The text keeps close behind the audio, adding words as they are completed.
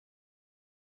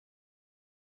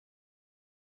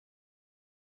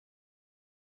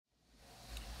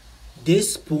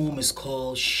This poem is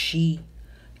called She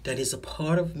That Is a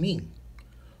Part of Me.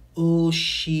 Oh,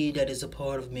 she that is a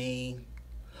part of me.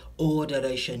 Oh, that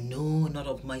I shall know not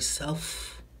of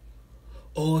myself.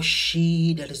 Oh,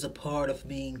 she that is a part of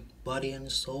me, body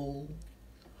and soul.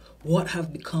 What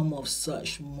have become of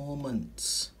such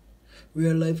moments?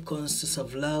 Real life consists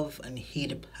of love and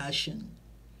heated passion.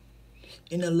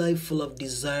 In a life full of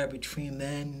desire between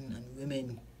men and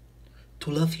women to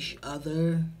love each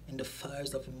other in the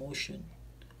fires of emotion.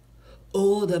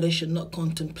 Oh, that I should not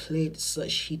contemplate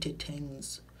such heated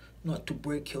things, not to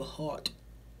break your heart,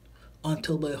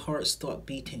 until my heart start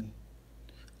beating,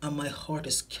 and my heart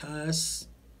is cast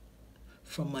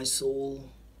from my soul,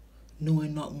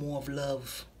 knowing not more of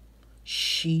love,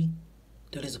 she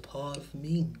that is a part of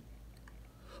me.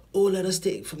 Oh, let us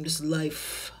take from this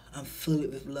life and fill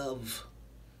it with love,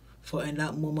 for in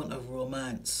that moment of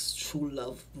romance, true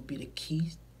love will be the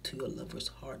key to your lover's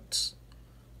heart.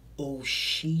 Oh,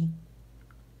 she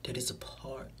that is a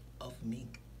part of me.